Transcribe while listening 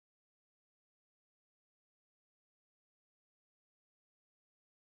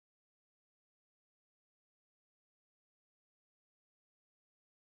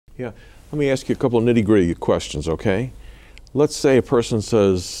Yeah, let me ask you a couple of nitty-gritty questions, okay? Let's say a person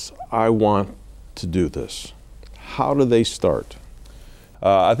says, I want to do this. How do they start?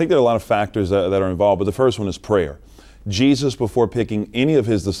 I think there are a lot of factors that are involved, but the first one is prayer. Jesus, before picking any of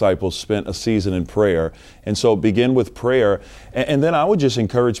his disciples, spent a season in prayer. And so begin with prayer. And then I would just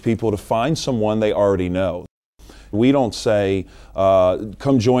encourage people to find someone they already know. We don't say,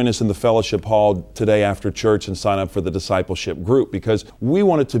 come join us in the fellowship hall today after church and sign up for the discipleship group, because we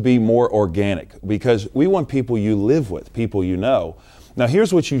want it to be more organic, because we want people you live with, people you know. Now,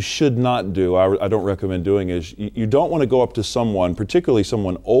 here's what you should not do, I don't recommend doing, is you don't want to go up to someone, particularly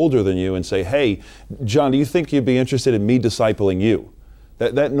someone older than you, and say, hey, John, do you think you'd be interested in me discipling you?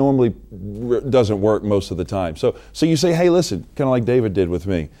 That normally doesn't work most of the time. So you say, hey, listen, kind of like David did with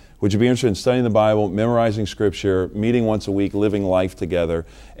me. Would you be interested in studying the Bible, memorizing Scripture, meeting once a week, living life together?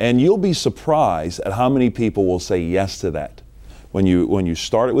 And you'll be surprised at how many people will say yes to that when you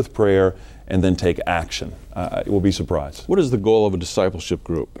start it with prayer and then take action. You will be surprised. What is the goal of a discipleship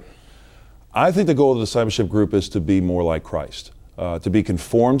group? I think the goal of the discipleship group is to be more like Christ, to be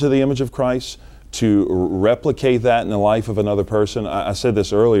conformed to the image of Christ, to replicate that in the life of another person. I said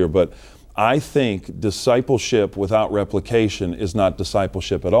this earlier, but I think discipleship without replication is not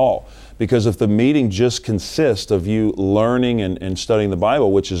discipleship at all. Because if the meeting just consists of you learning and studying the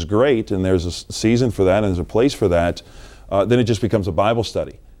Bible, which is great, and there's a season for that and there's a place for that, then it just becomes a Bible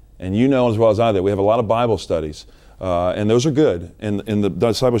study. And you know as well as I do, we have a lot of Bible studies, and those are good. And the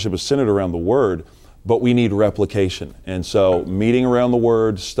discipleship is centered around the Word, but we need replication. And so meeting around the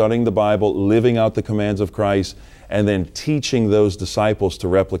Word, studying the Bible, living out the commands of Christ, and then teaching those disciples to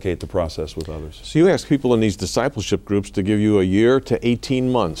replicate the process with others. So you ask people in these discipleship groups to give you a year to 18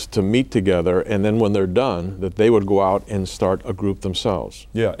 months to meet together, and then when they're done, that they would go out and start a group themselves.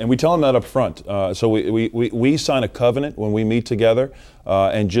 Yeah, and we tell them that up front. So we sign a covenant when we meet together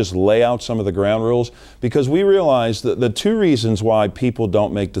and just lay out some of the ground rules, because we realize that the two reasons why people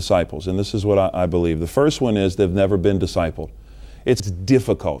don't make disciples, and this is what I believe. The first one is they've never been discipled. It's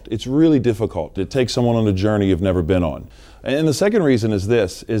difficult. It's really difficult. It takes someone on a journey you've never been on. And the second reason is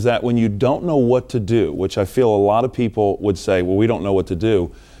this, is that when you don't know what to do, which I feel a lot of people would say, well, we don't know what to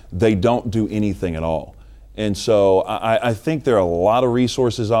do, they don't do anything at all. And so I think there are a lot of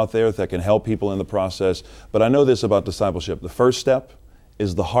resources out there that can help people in the process. But I know this about discipleship. The first step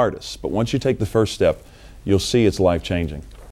is the hardest. But once you take the first step, you'll see it's life-changing.